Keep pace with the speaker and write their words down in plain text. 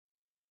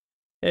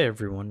Hey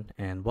everyone,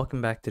 and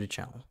welcome back to the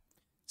channel.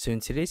 So in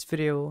today's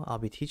video, I'll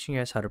be teaching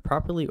you guys how to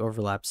properly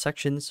overlap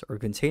sections or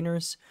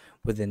containers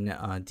within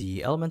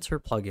the Elementor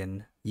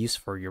plugin used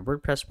for your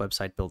WordPress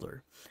website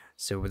builder.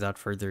 So without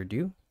further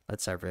ado,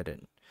 let's dive right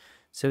in.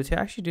 So to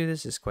actually do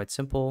this is quite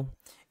simple,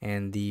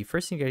 and the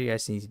first thing that you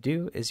guys need to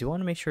do is you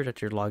want to make sure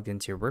that you're logged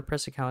into your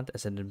WordPress account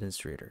as an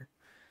administrator.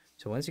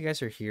 So once you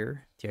guys are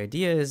here, the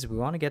idea is we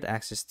want to get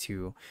access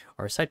to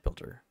our site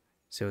builder.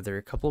 So there are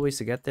a couple of ways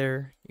to get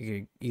there. You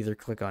can either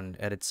click on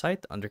Edit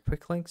Site under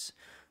Quick Links,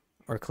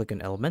 or click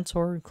on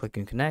Elementor, click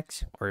on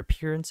Connect, or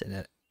Appearance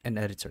and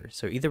Editor.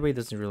 So either way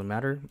doesn't really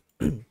matter.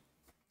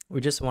 We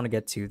just want to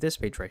get to this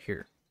page right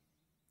here.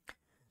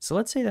 So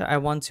let's say that I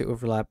want to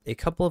overlap a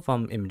couple of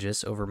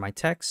images over my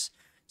text,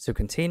 so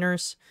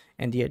containers,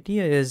 and the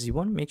idea is you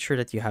want to make sure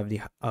that you have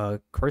the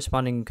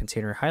corresponding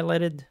container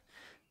highlighted.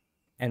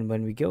 And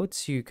when we go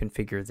to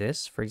configure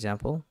this, for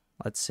example,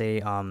 let's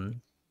say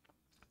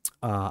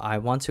I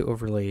want to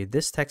overlay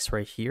this text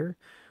right here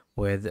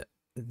with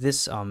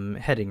this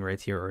heading right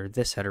here, or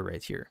this header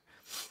right here.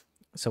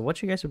 So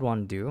what you guys would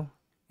want to do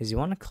is you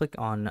want to click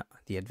on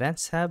the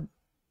Advanced tab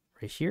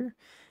right here,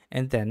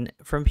 and then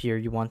from here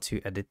you want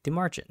to edit the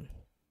margin.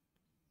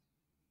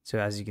 So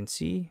as you can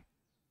see,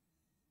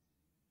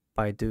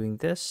 by doing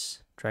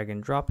this, drag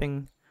and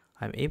dropping,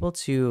 I'm able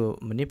to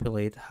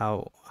manipulate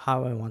how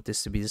I want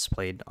this to be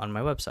displayed on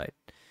my website.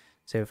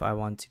 So if I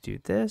want to do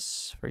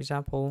this, for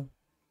example,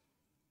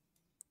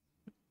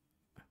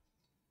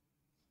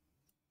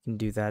 you can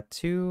do that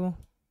too.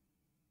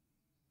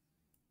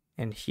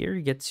 And here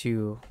you get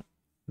to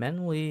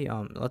manually,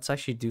 let's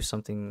actually do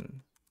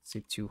something, let's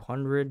say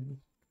 200,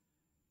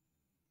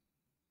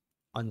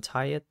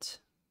 untie it.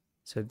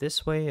 So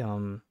this way,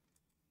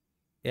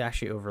 it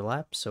actually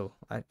overlaps. So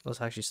let's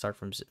actually start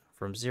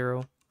from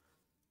 0.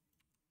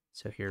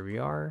 So here we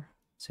are.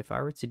 So if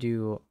I were to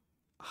do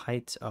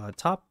height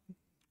top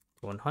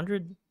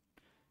 100, you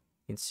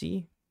can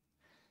see.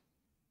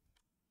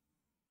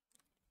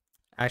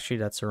 Actually,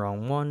 that's the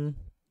wrong one.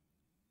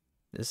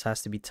 This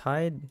has to be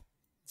tied.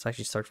 Let's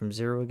actually start from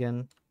 0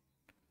 again.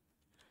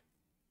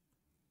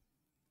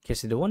 Okay,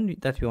 so the one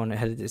that we want to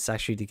edit is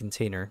actually the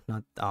container,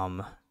 not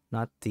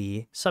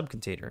the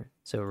subcontainer.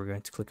 So we're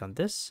going to click on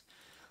this,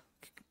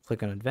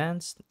 click on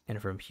Advanced,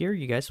 and from here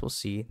you guys will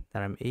see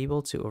that I'm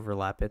able to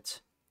overlap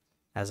it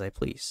as I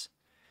please.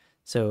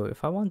 So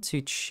if I want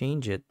to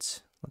change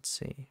it, let's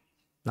see,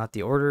 not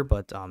the order,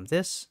 but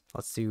this,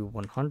 let's do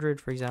 100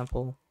 for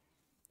example.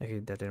 Okay,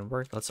 that didn't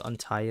work. Let's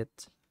untie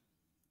it.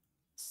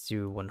 Let's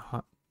do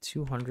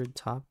 200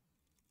 top.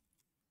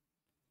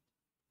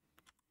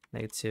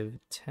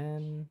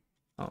 -10.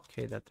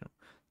 Okay, that didn't.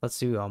 Let's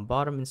do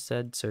bottom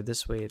instead. So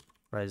this way it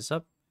rises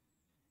up.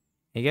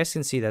 And you guys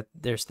can see that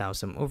there's now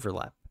some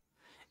overlap.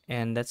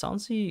 And that's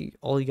honestly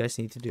all you guys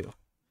need to do.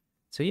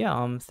 So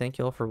yeah, thank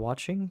you all for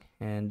watching,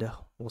 and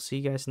we'll see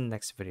you guys in the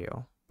next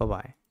video. Bye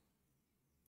bye.